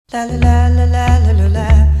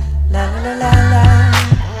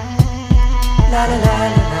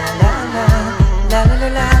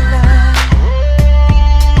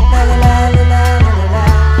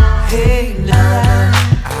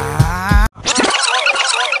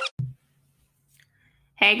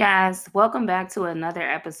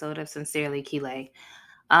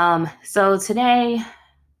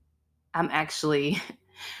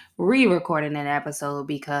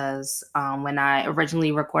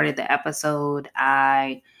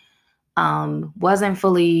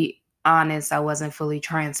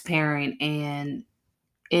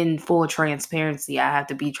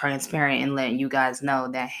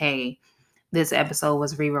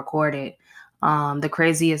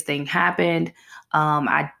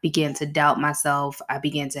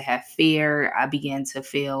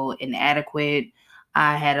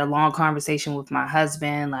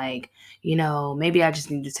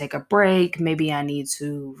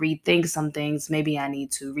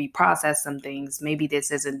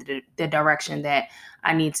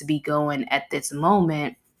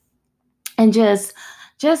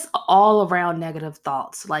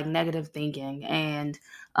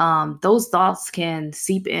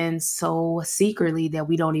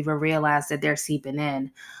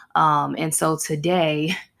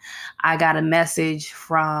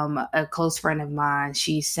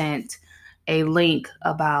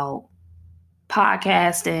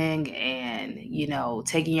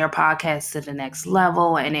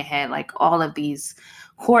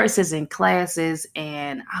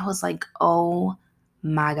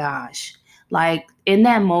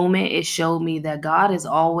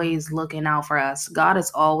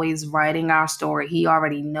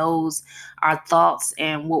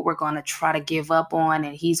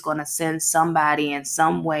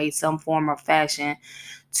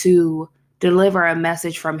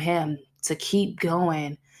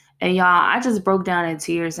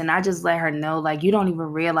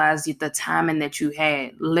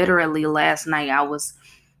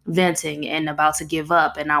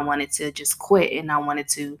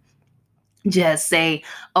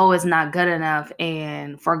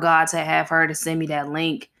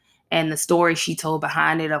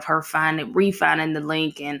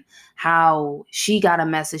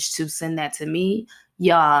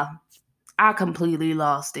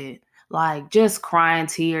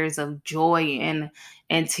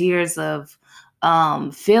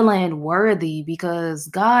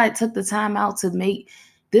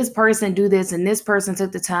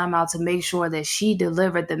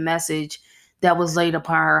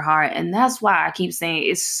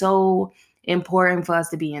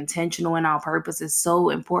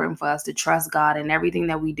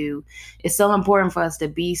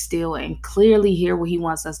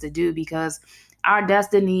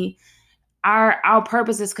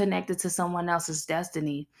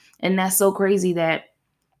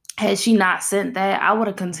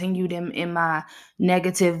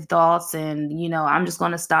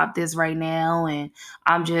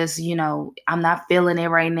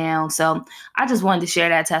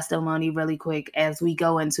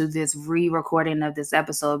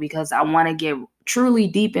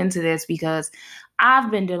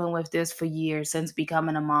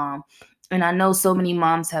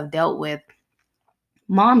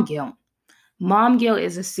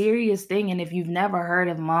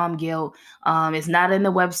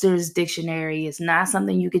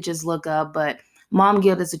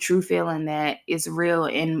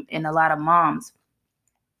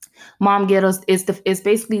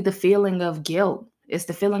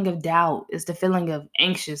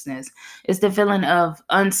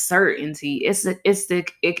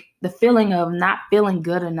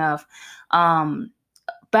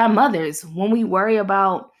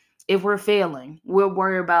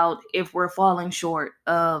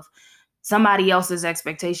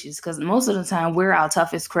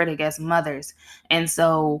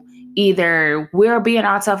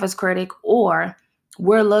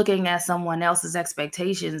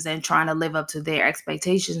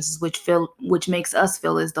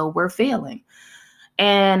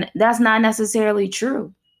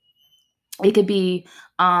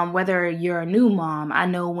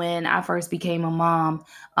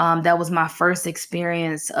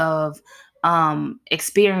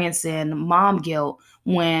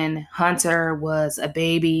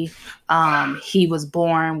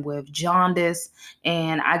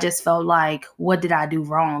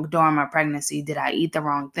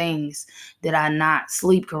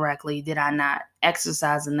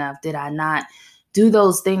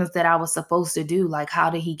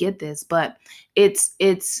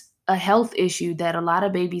a health issue that a lot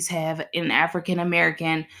of babies have in African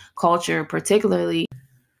American culture, particularly.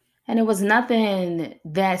 And it was nothing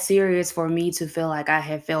that serious for me to feel like I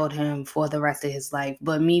had failed him for the rest of his life.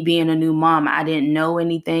 But me being a new mom, I didn't know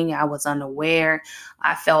anything. I was unaware.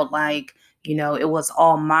 I felt like, it was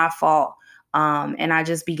all my fault. And I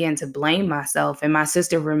just began to blame myself. And my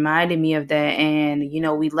sister reminded me of that. And,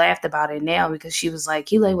 we laughed about it now because she was like,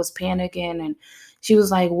 Keeley was panicking, and she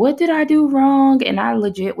was like, what did I do wrong? And I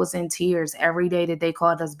legit was in tears every day that they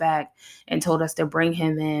called us back and told us to bring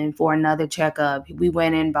him in for another checkup. We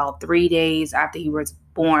went in about 3 days after he was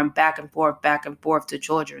born, back and forth to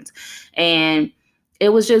Children's. And it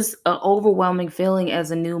was just an overwhelming feeling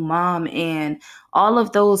as a new mom. And all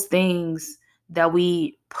of those things that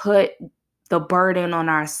we put the burden on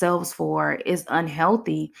ourselves for is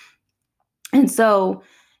unhealthy. And so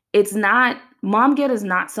mom guilt is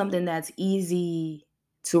not something that's easy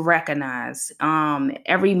to recognize.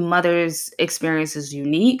 Every mother's experience is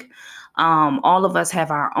unique. All of us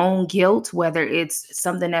have our own guilt, whether it's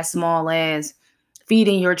something as small as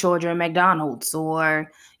feeding your children McDonald's,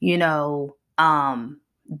 or,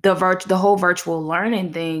 the whole virtual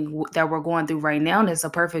learning thing that we're going through right now is a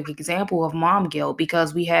perfect example of mom guilt,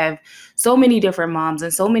 because we have so many different moms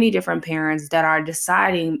and so many different parents that are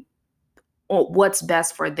deciding what's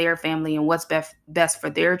best for their family and what's best for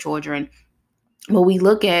their children. But we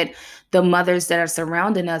look at the mothers that are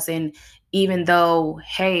surrounding us, and even though,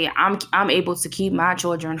 hey, I'm able to keep my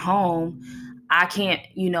children home, I can't,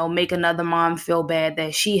 make another mom feel bad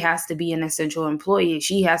that she has to be an essential employee.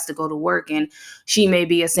 She has to go to work, and she may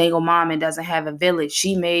be a single mom and doesn't have a village.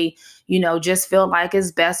 She may, just feel like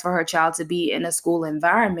it's best for her child to be in a school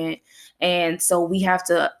environment. And so we have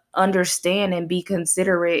to understand and be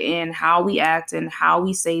considerate in how we act and how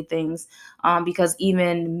we say things. Because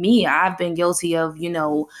even me, I've been guilty of,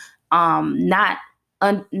 not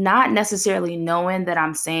necessarily knowing that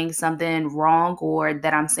I'm saying something wrong or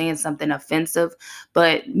that I'm saying something offensive,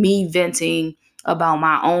 but me venting about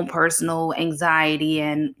my own personal anxiety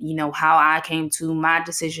and, how I came to my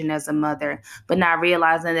decision as a mother, but not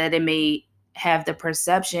realizing that it may have the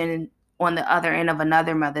perception on the other end of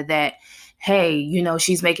another mother that, hey,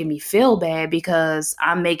 she's making me feel bad because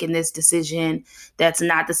I'm making this decision that's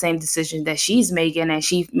not the same decision that she's making, and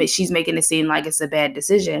she's making it seem like it's a bad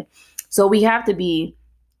decision. So we have to be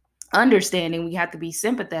understanding. We have to be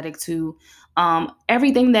sympathetic to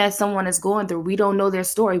everything that someone is going through. We don't know their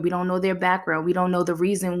story. We don't know their background. We don't know the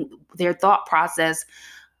reason, their thought process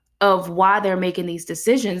of why they're making these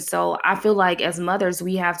decisions. So I feel like as mothers,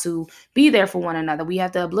 we have to be there for one another. We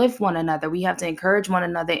have to uplift one another. We have to encourage one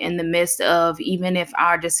another in the midst of, even if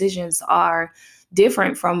our decisions are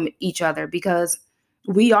different from each other, because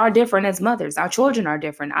we are different as mothers. Our children are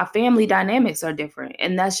different. Our family dynamics are different.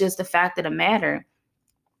 And that's just the fact of the matter.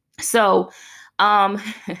 So um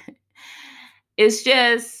it's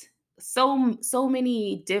just so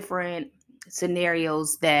many different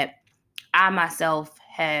scenarios that I myself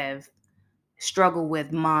have struggled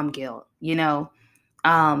with mom guilt.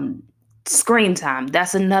 Um Screen time,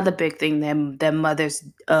 that's another big thing that mothers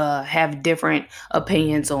have different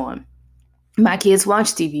opinions on. My kids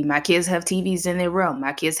watch TV. My kids have TVs in their room.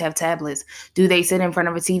 My kids have tablets. Do they sit in front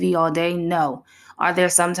of a TV all day? No. Are there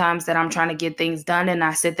some times that I'm trying to get things done and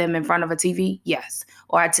I sit them in front of a TV? Yes.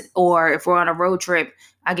 Or if we're on a road trip,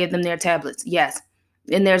 I give them their tablets. Yes.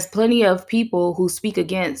 And there's plenty of people who speak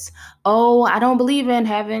against, oh, I don't believe in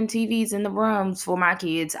having TVs in the rooms for my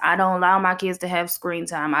kids. I don't allow my kids to have screen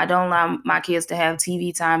time. I don't allow my kids to have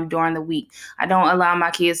TV time during the week. I don't allow my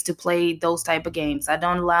kids to play those type of games. I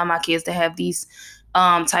don't allow my kids to have these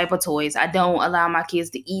type of toys. I don't allow my kids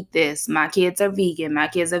to eat this. My kids are vegan. My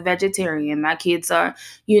kids are vegetarian. My kids are,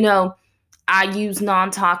 I use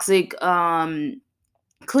non-toxic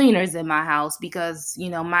cleaners in my house because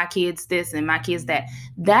my kids this and my kids that.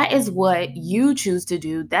 That is what you choose to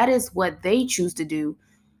do. That is what they choose to do.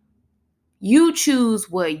 You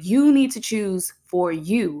choose what you need to choose for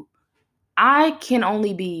you. I can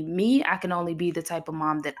only be me. I can only be the type of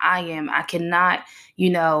mom that I am. I cannot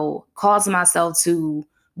cause myself to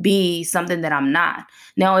be something that I'm not.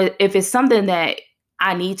 Now, if it's something that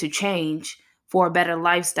I need to change for a better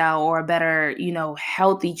lifestyle or a better,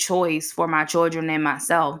 healthy choice for my children and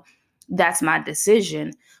myself, that's my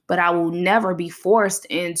decision. But I will never be forced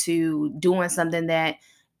into doing something that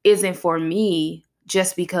isn't for me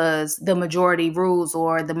just because the majority rules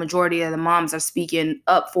or the majority of the moms are speaking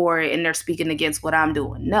up for it and they're speaking against what I'm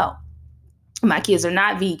doing. No. My kids are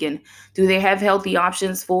not vegan. Do they have healthy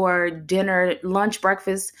options for dinner, lunch,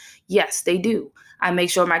 breakfast? Yes, they do. I make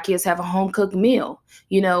sure my kids have a home cooked meal,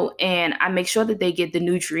 and I make sure that they get the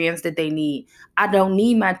nutrients that they need. I don't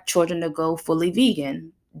need my children to go fully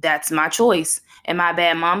vegan. That's my choice. Am I a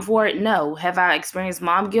bad mom for it? No. Have I experienced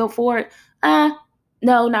mom guilt for it?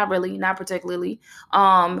 No, not really, not particularly.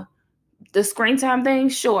 The screen time thing,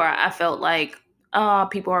 sure, I felt like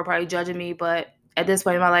people are probably judging me, but at this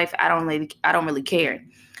point in my life, I don't really care.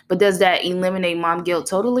 But does that eliminate mom guilt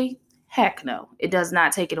totally? Heck no. It does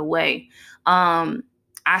not take it away.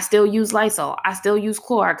 I still use Lysol. I still use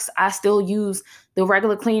Clorox. I still use the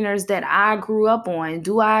regular cleaners that I grew up on.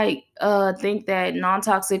 Do I think that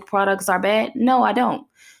non-toxic products are bad? No, I don't.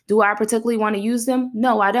 Do I particularly want to use them?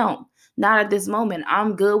 No, I don't. Not at this moment.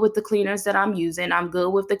 I'm good with the cleaners that I'm using. I'm good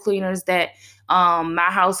with the cleaners that my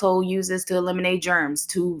household uses to eliminate germs,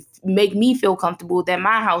 to make me feel comfortable that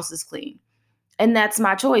my house is clean. And that's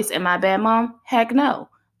my choice. Am I a bad mom? Heck no.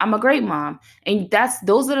 I'm a great mom. And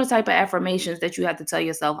those are the type of affirmations that you have to tell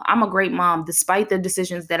yourself. I'm a great mom despite the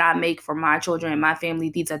decisions that I make for my children and my family.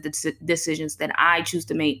 These are the decisions that I choose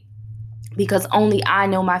to make, because only I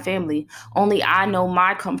know my family. Only I know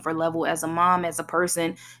my comfort level as a mom, as a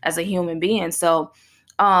person, as a human being. So,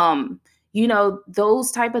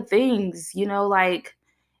 those type of things, like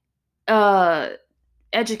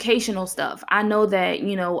educational stuff. I know that,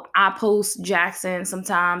 I post Jackson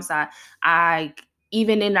sometimes. I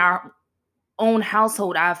even in our own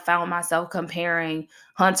household, I've found myself comparing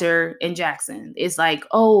Hunter and Jackson. It's like,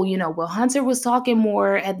 oh, well, Hunter was talking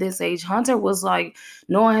more at this age. Hunter was like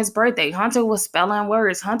knowing his birthday. Hunter was spelling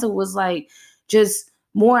words. Hunter was like just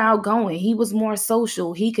more outgoing. He was more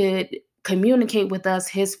social. He could communicate with us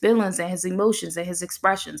his feelings and his emotions and his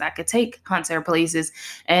expressions. I could take Hunter places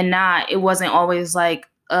and it wasn't always like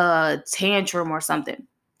a tantrum or something.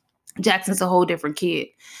 Jackson's a whole different kid.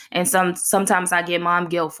 And sometimes I get mom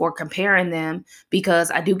guilt for comparing them, because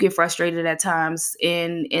I do get frustrated at times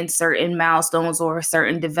in certain milestones or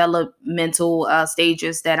certain developmental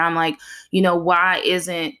stages that I'm like, why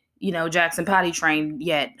isn't, Jackson potty trained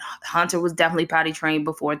yet? Hunter was definitely potty trained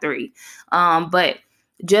before 3. But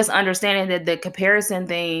just understanding that the comparison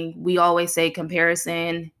thing, we always say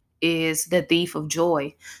comparison is the thief of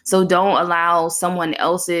joy. So don't allow someone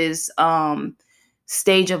else's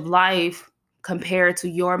stage of life compared to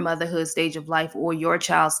your motherhood stage of life or your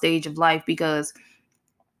child's stage of life, because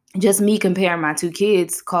just me comparing my 2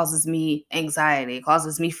 kids causes me anxiety, it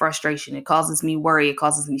causes me frustration, it causes me worry, it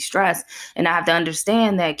causes me stress. And I have to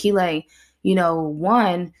understand that Keeley,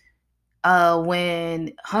 when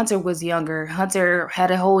Hunter was younger, Hunter had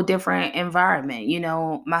a whole different environment.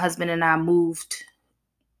 My husband and I moved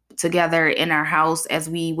together in our house as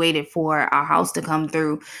we waited for our house to come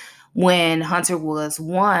through when Hunter was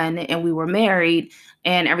 1 and we were married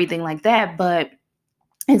and everything like that.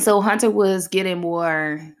 And so Hunter was getting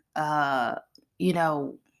more,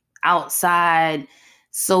 outside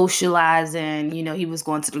socializing. He was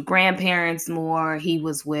going to the grandparents more. He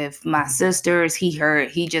was with my sisters.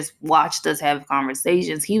 He just watched us have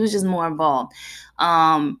conversations. He was just more involved.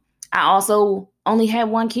 I also only had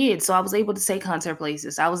 1 kid, so I was able to take Hunter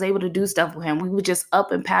places. I was able to do stuff with him. We would just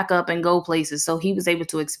up and pack up and go places, so he was able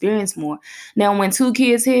to experience more. Now, when 2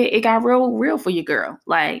 kids hit, it got real for your girl.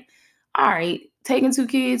 Like, all right, taking 2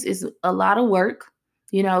 kids is a lot of work,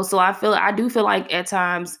 so I do feel like at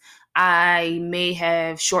times I may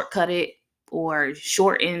have shortcutted or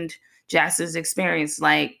shortened Jackson's experience.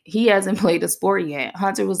 Like, he hasn't played a sport yet.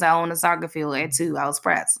 Hunter was out on the soccer field at 2. I was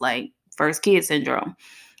pressed, like first kid syndrome.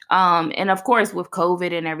 And of course, with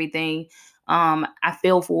COVID and everything, I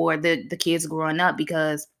feel for the kids growing up,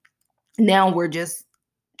 because now we're just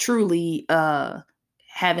truly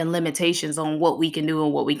having limitations on what we can do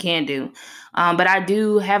and what we can't do. But I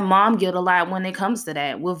do have mom guilt a lot when it comes to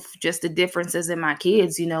that, with just the differences in my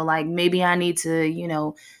kids. Like, maybe I need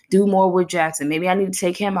to, do more with Jackson. Maybe I need to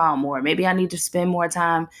take him out more. Maybe I need to spend more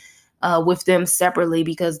time with them separately,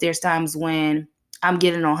 because there's times when I'm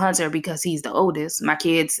getting on Hunter because he's the oldest. My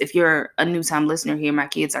kids, if you're a new time listener here, my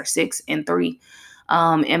kids are 6 and 3.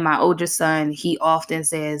 And my oldest son, he often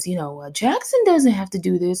says, Jackson doesn't have to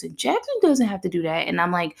do this and Jackson doesn't have to do that. And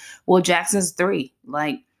I'm like, well, Jackson's 3.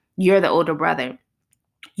 Like, you're the older brother.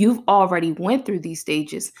 You've already went through these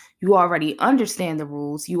stages. You already understand the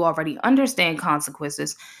rules. You already understand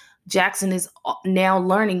consequences. Jackson is now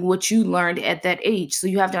learning what you learned at that age. So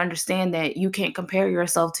you have to understand that you can't compare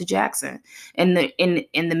yourself to Jackson. And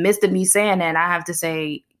in the midst of me saying that, I have to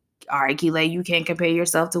say, all right, Keeley, you can't compare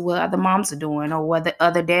yourself to what other moms are doing or what the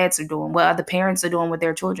other dads are doing, what other parents are doing with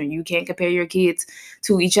their children. You can't compare your kids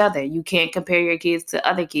to each other. You can't compare your kids to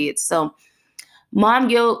other kids. So mom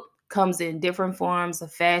guilt, comes in different forms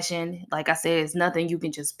of fashion. Like I said, it's nothing you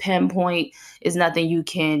can just pinpoint. It's nothing you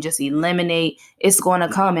can just eliminate. It's going to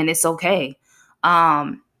come and it's okay.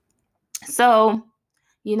 So,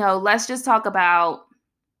 let's just talk about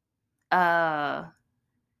uh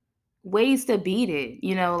ways to beat it.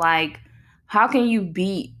 Like, how can you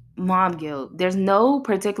beat mom guilt? There's no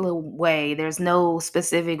particular way. There's no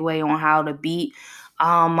specific way on how to beat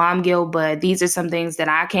mom guilt, but these are some things that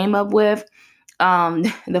I came up with.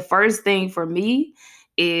 The first thing for me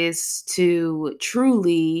is to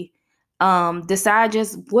truly decide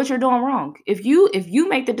just what you're doing wrong. If you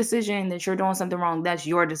make the decision that you're doing something wrong, that's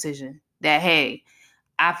your decision. That, hey,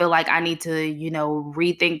 I feel like I need to,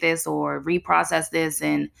 rethink this or reprocess this.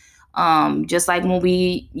 And just like when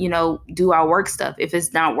we, do our work stuff, if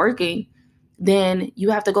it's not working, then you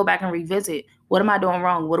have to go back and revisit. What am I doing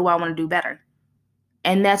wrong? What do I want to do better?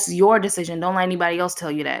 And that's your decision. Don't let anybody else tell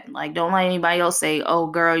you that. Like, don't let anybody else say, "Oh,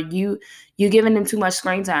 girl, you giving them too much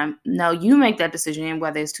screen time." No, you make that decision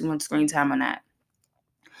whether it's too much screen time or not.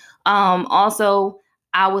 Also,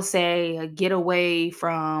 I would say get away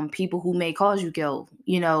from people who may cause you guilt.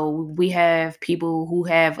 We have people who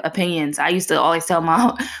have opinions. I used to always tell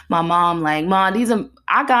my mom, like, "Mom,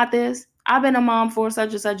 I got this. I've been a mom for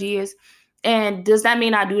such and such years." And does that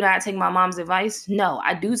mean I do not take my mom's advice? No,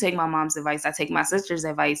 I do take my mom's advice. I take my sister's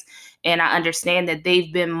advice. And I understand that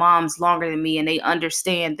they've been moms longer than me and they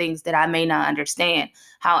understand things that I may not understand.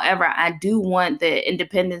 However, I do want the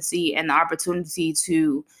independency and the opportunity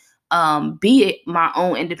to be my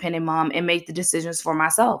own independent mom and make the decisions for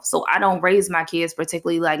myself. So I don't raise my kids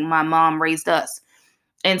particularly like my mom raised us.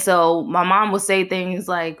 And so my mom would say things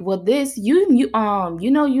like, "Well, this you need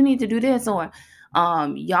to do this," or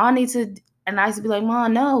y'all need to. And I used to be like,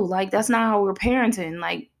 "Mom, no, like that's not how we're parenting."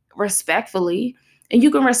 Like, respectfully, and you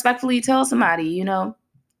can respectfully tell somebody,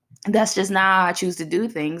 that's just not how I choose to do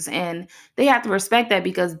things. And they have to respect that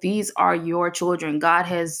because these are your children. God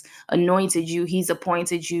has anointed you. He's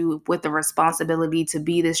appointed you with the responsibility to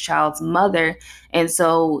be this child's mother. And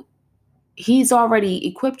so he's already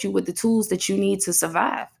equipped you with the tools that you need to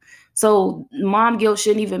survive. So mom guilt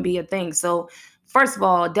shouldn't even be a thing. So first of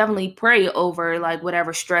all, definitely pray over like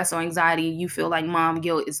whatever stress or anxiety you feel like mom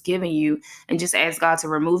guilt is giving you and just ask God to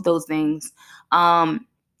remove those things.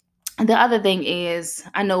 The other thing is,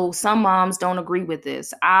 I know some moms don't agree with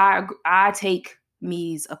this. I take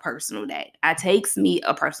me's a personal day. I takes me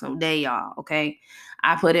a personal day, y'all. Okay.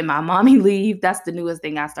 I put in my mommy leave. That's the newest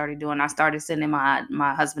thing I started doing. I started sending my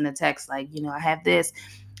husband a text like, I have this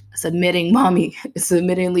submitting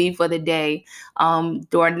leave for the day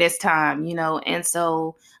during this time, and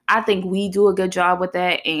so I think we do a good job with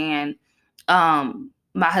that. And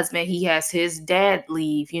my husband, he has his dad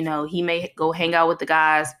leave, he may go hang out with the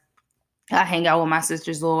guys. I hang out with my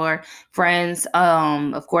sisters or friends.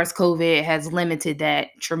 Of course, COVID has limited that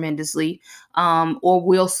tremendously. Or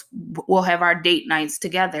we'll have our date nights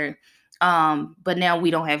together. But now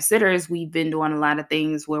we don't have sitters. We've been doing a lot of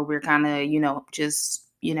things where we're kind of, just,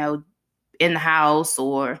 in the house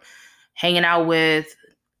or hanging out with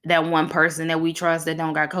that one person that we trust that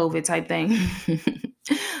don't got COVID type thing.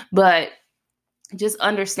 But just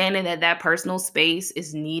understanding that personal space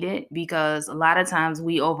is needed, because a lot of times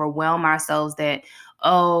we overwhelm ourselves that,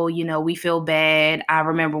 we feel bad. I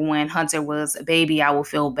remember when Hunter was a baby, I would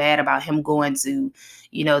feel bad about him going to,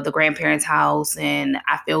 the grandparents' house, and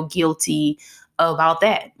I feel guilty about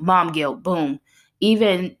that. Mom guilt, boom.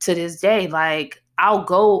 Even to this day, like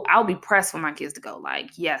I'll be pressed for my kids to go.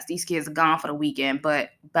 Like, yes, these kids are gone for the weekend, but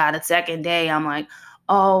by the second day, I'm like,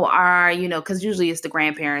 "Oh, because usually it's the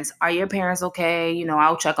grandparents. Are your parents okay?"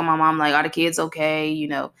 I'll check on my mom, like, "Are the kids okay?"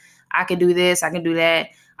 I can do this, I can do that.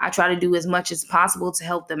 I try to do as much as possible to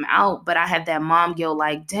help them out, but I have that mom guilt,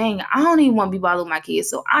 like, dang, I don't even want to be bothered with my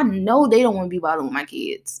kids. So I know they don't want to be bothered with my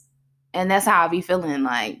kids. And that's how I be feeling,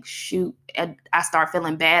 like, shoot, I start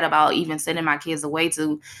feeling bad about even sending my kids away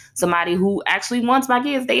to somebody who actually wants my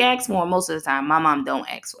kids. They ask for them most of the time. My mom don't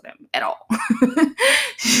ask for them at all.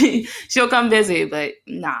 She'll come visit, but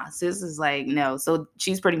nah, sis is like, no. So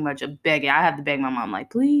she's pretty much a begging. I have to beg my mom, like,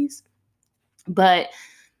 please. But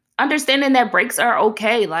understanding that breaks are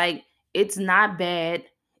okay. Like, it's not bad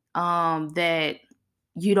that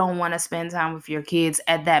you don't want to spend time with your kids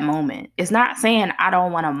at that moment. It's not saying I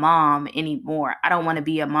don't want a mom anymore. I don't want to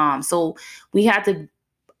be a mom. So we have to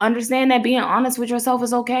understand that being honest with yourself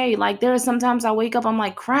is okay. Like, there are sometimes I wake up, I'm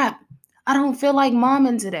like, crap, I don't feel like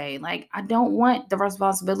momming today. Like, I don't want the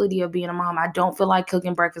responsibility of being a mom. I don't feel like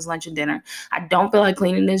cooking breakfast, lunch, and dinner. I don't feel like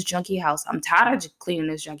cleaning this junky house. I'm tired of cleaning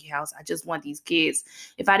this junky house. I just want these kids.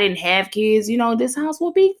 If I didn't have kids, this house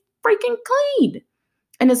would be freaking clean.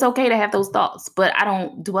 And it's okay to have those thoughts, but I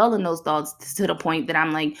don't dwell in those thoughts to the point that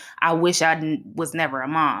I'm like, I wish was never a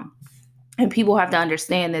mom. And people have to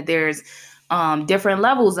understand that there's different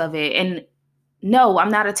levels of it. And no, I'm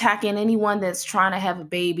not attacking anyone that's trying to have a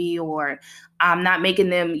baby, or I'm not making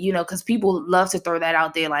them, because people love to throw that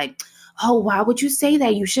out there like, oh, why would you say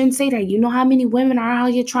that? You shouldn't say that. You know how many women are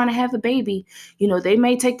out here trying to have a baby? They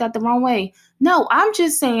may take that the wrong way. No, I'm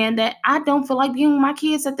just saying that I don't feel like being with my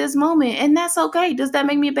kids at this moment, and that's okay. Does that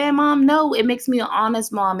make me a bad mom? No, it makes me an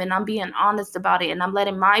honest mom, and I'm being honest about it, and I'm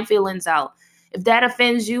letting my feelings out. If that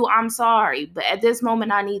offends you, I'm sorry, but at this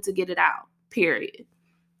moment, I need to get it out, period.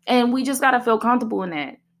 And we just got to feel comfortable in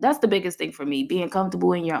that. That's the biggest thing for me, being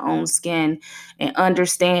comfortable in your own skin and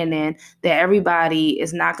understanding that everybody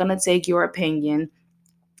is not going to take your opinion.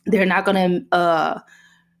 They're not going to,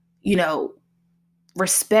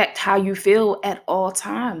 respect how you feel at all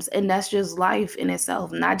times. And that's just life in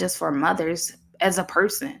itself, not just for mothers. As a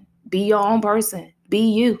person, be your own person, be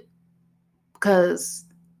you, because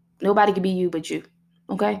nobody can be you but you.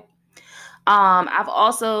 Okay. I've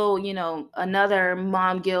also, another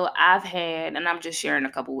mom guilt I've had, and I'm just sharing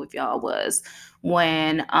a couple with y'all, was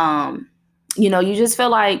when, you just feel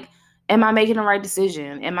like, am I making the right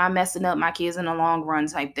decision? Am I messing up my kids in the long run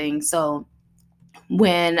type thing? So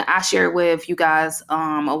when I shared with you guys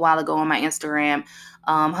a while ago on my Instagram,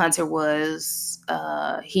 Hunter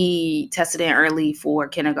he tested in early for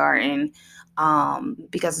kindergarten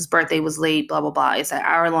because his birthday was late, blah, blah, blah. It's an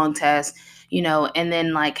hour-long test, and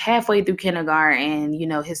then like halfway through kindergarten,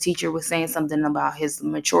 his teacher was saying something about his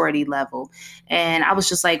maturity level. And I was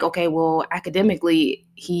just like, okay, well, academically,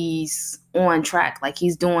 he's on track. Like,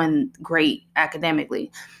 he's doing great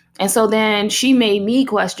academically. And so then she made me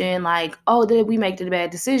question, like, oh, did we make the bad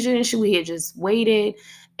decision? Should we have just waited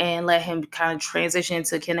and let him kind of transition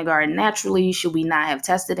into kindergarten naturally? Should we not have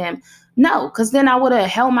tested him? No, because then I would have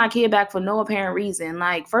held my kid back for no apparent reason.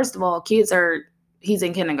 Like, first of all, he's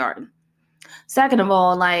in kindergarten. Second of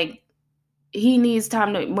all, like, he needs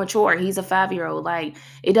time to mature. He's a 5-year-old. Like,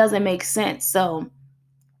 it doesn't make sense. So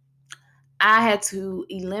I had to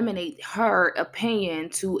eliminate her opinion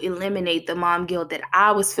to eliminate the mom guilt that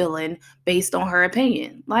I was feeling based on her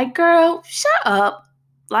opinion. Like, girl, shut up.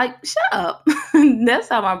 Like, shut up. That's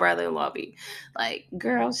how my brother-in-law be. Like,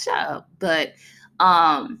 girl, shut up. But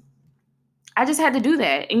I just had to do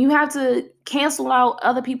that. And you have to cancel out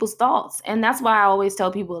other people's thoughts. And that's why I always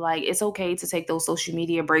tell people, like, it's okay to take those social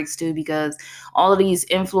media breaks too, because all of these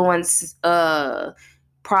influence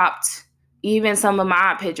propped, even some of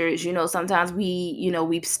my pictures, sometimes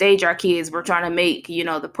we stage our kids. We're trying to make,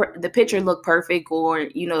 the picture look perfect, or,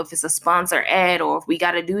 if it's a sponsor ad, or if we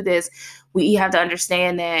got to do this, we have to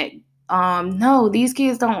understand that, no, these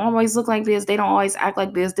kids don't always look like this. They don't always act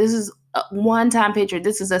like this. This is a one-time picture.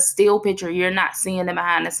 This is a still picture. You're not seeing the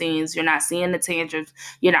behind the scenes. You're not seeing the tantrums.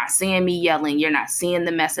 You're not seeing me yelling. You're not seeing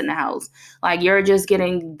the mess in the house. Like, you're just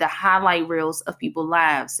getting the highlight reels of people's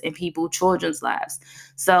lives and children's lives.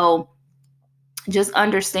 So just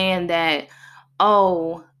understand that,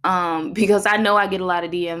 because I know I get a lot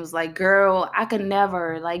of DMs like, girl, I could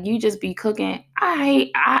never, like, you just be cooking.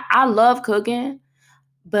 I love cooking,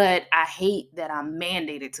 but I hate that I'm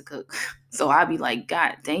mandated to cook. So I'd be like,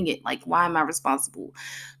 God dang it. Like, why am I responsible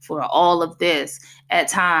for all of this at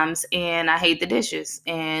times? And I hate the dishes,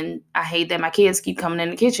 and I hate that my kids keep coming in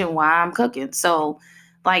the kitchen while I'm cooking. So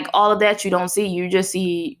like, all of that you don't see. You just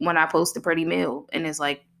see when I post a pretty meal, and it's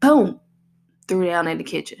like, boom, threw down in the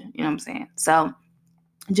kitchen. You know what I'm saying? So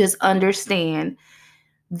just understand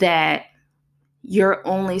that you're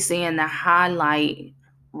only seeing the highlight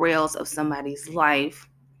reels of somebody's life.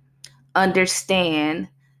 Understand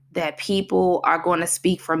that people are going to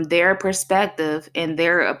speak from their perspective and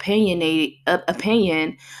their opinion,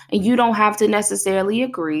 and you don't have to necessarily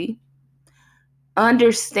agree.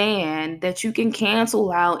 Understand that you can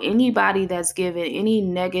cancel out anybody that's given any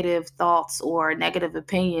negative thoughts or negative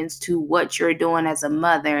opinions to what you're doing as a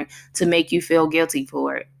mother to make you feel guilty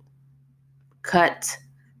for it. Cut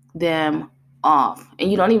them off.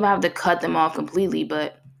 And you don't even have to cut them off completely,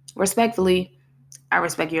 but respectfully, I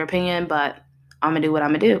respect your opinion, but I'm going to do what I'm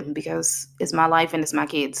going to do because it's my life and it's my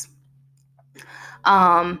kids.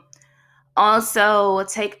 Also,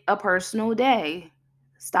 take a personal day.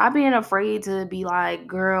 Stop being afraid to be like,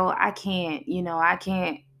 girl, I can't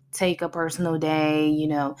take a personal day,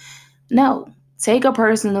 No, take a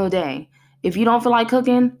personal day. If you don't feel like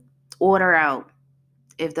cooking, order out.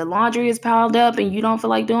 If the laundry is piled up and you don't feel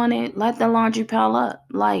like doing it, let the laundry pile up.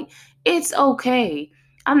 Like, it's okay.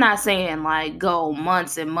 I'm not saying like go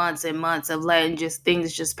months and months and months of letting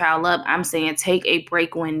things just pile up. I'm saying take a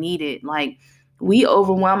break when needed. Like, we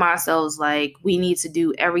overwhelm ourselves like we need to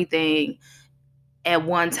do everything at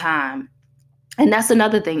one time. And that's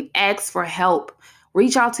another thing. Ask for help.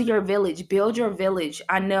 Reach out to your village. Build your village.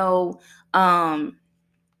 I know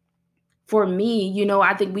for me,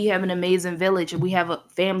 I think we have an amazing village and we have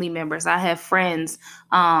family members. I have friends.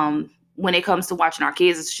 When it comes to watching our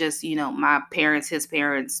kids, it's just, my parents, his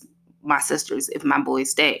parents, my sisters, if my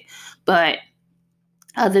boys stay. But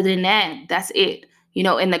other than that, that's it.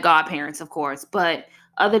 And the godparents, of course. But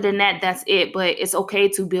other than that, that's it. But it's okay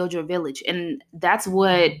to build your village. And that's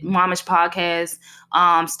what Momish Podcast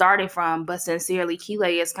started from. But sincerely,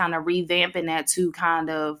 Keeley is kind of revamping that to kind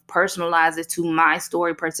of personalize it to my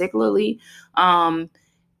story particularly.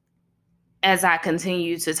 As I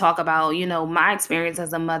continue to talk about, my experience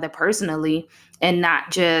as a mother personally, and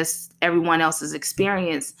not just everyone else's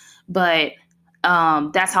experience. But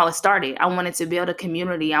that's how it started. I wanted to build a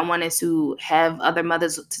community. I wanted to have other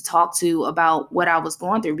mothers to talk to about what I was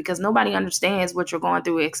going through, because nobody understands what you're going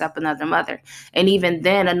through except another mother. And even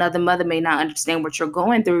then, another mother may not understand what you're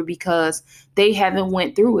going through because they haven't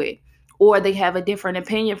went through it, or they have a different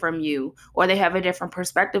opinion from you, or they have a different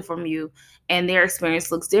perspective from you, and their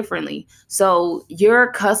experience looks differently. So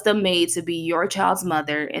you're custom made to be your child's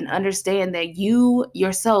mother, and understand that you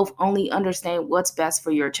yourself only understand what's best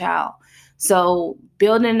for your child. So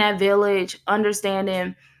building that village,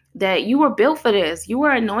 understanding that you were built for this. You were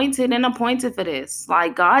anointed and appointed for this.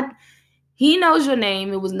 Like God, He knows your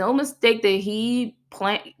name. It was no mistake that He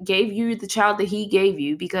gave you the child that He gave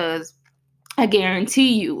you, because I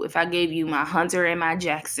guarantee you, if I gave you my Hunter and my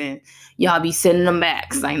Jackson, y'all be sending them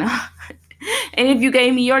back. Like, nah. And if you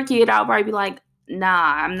gave me your kid, I'll probably be like,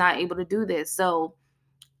 nah, I'm not able to do this. So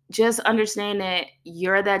just understand that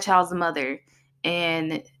you're that child's mother,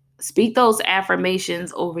 and speak those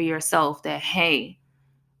affirmations over yourself that, hey,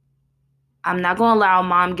 I'm not going to allow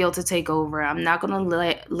mom guilt to take over. I'm not going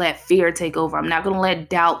to let fear take over. I'm not going to let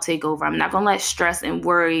doubt take over. I'm not going to let stress and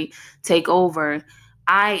worry take over.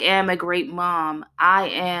 I am a great mom. I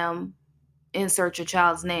am, insert your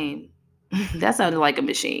child's name. That sounded like a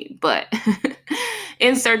machine, but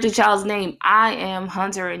insert your child's name. I am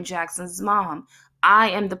Hunter and Jackson's mom.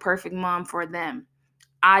 I am the perfect mom for them.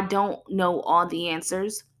 I don't know all the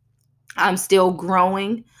answers. I'm still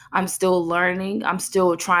growing. I'm still learning. I'm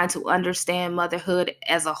still trying to understand motherhood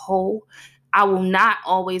as a whole. I will not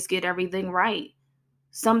always get everything right.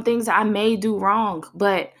 Some things I may do wrong,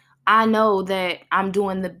 but I know that I'm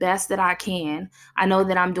doing the best that I can. I know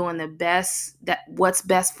that I'm doing the best, that what's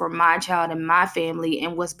best for my child and my family,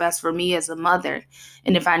 and what's best for me as a mother.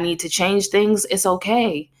 And if I need to change things, it's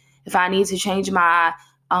okay. If I need to change my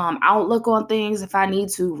outlook on things, if I need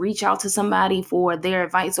to reach out to somebody for their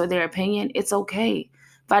advice or their opinion, it's okay.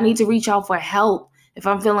 If I need to reach out for help, if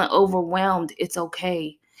I'm feeling overwhelmed, it's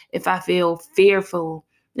okay. If I feel fearful,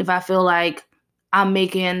 if I feel like I'm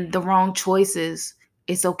making the wrong choices,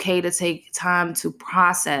 it's okay to take time to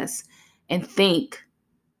process and think.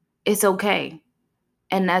 It's okay.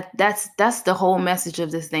 And that's the whole message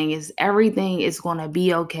of this thing, is everything is going to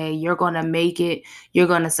be okay. You're going to make it. You're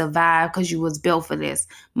going to survive, because you was built for this.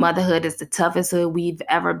 Motherhood is the toughest hood we've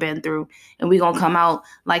ever been through. And we're going to come out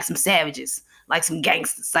like some savages, like some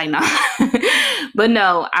gangsters. Like, no. But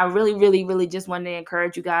no, I really, really, really just wanted to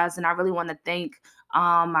encourage you guys. And I really want to thank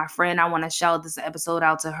my friend. I want to shout this episode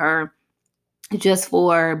out to her, just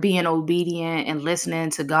for being obedient and listening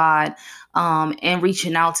to God, and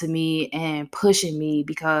reaching out to me and pushing me,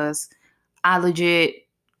 because I legit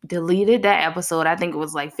deleted that episode. I think it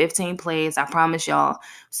was like 15 plays. I promise y'all,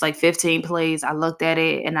 it's like 15 plays. I looked at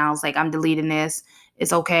it and I was like, I'm deleting this.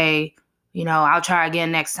 It's okay. I'll try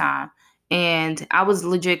again next time. And I was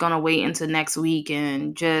legit going to wait until next week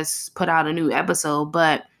and just put out a new episode.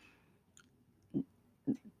 But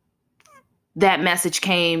that message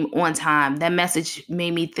came on time. That message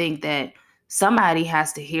made me think that somebody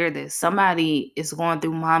has to hear this. Somebody is going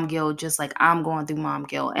through mom guilt just like I'm going through mom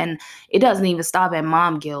guilt. And it doesn't even stop at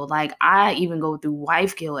mom guilt. Like, I even go through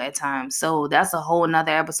wife guilt at times. So that's a whole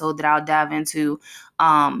nother episode that I'll dive into,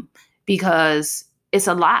 because it's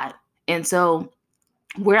a lot. And so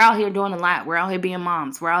we're out here doing a lot. We're out here being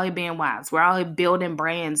moms. We're out here being wives. We're out here building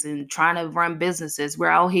brands and trying to run businesses. We're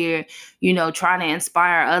out here, trying to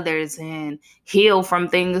inspire others and heal from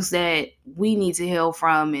things that we need to heal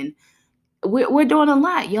from. And we're doing a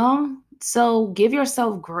lot, y'all. So give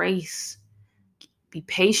yourself grace. Be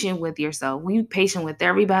patient with yourself. Be patient with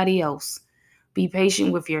everybody else. Be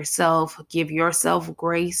patient with yourself. Give yourself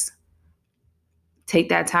grace. Take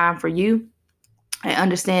that time for you, and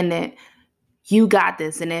understand that You got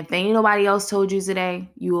this. And if ain't nobody else told you today,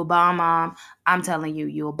 you a bomb mom. I'm telling you,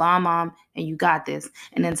 you a bomb mom and you got this.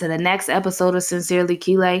 And into the next episode of Sincerely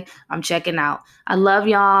Keeley, I'm checking out. I love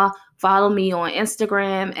y'all. Follow me on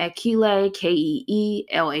Instagram at Keeley, KEELAY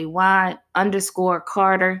 _Carter,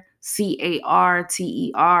 CARTER.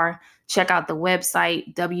 Check out the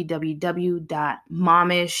website, www.momish,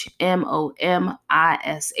 MOMISH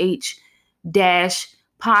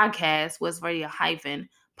 -podcast, was really a hyphen,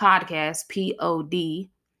 podcast,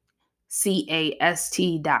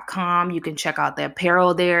 podcast.com. You can check out the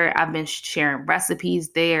apparel there. I've been sharing recipes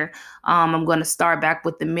there. I'm going to start back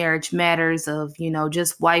with the marriage matters of,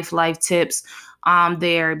 just wife life tips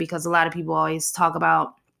there, because a lot of people always talk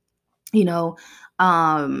about,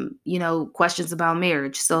 questions about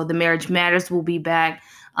marriage. So the marriage matters will be back.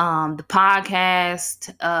 The podcast,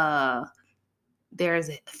 there's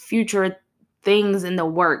future things in the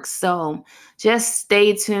works. So just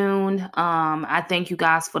stay tuned. I thank you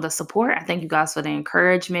guys for the support. I thank you guys for the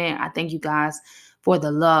encouragement. I thank you guys for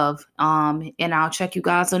the love. And I'll check you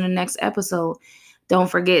guys on the next episode. Don't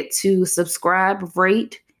forget to subscribe,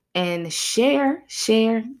 rate, and share.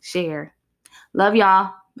 Love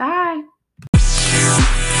y'all. Bye.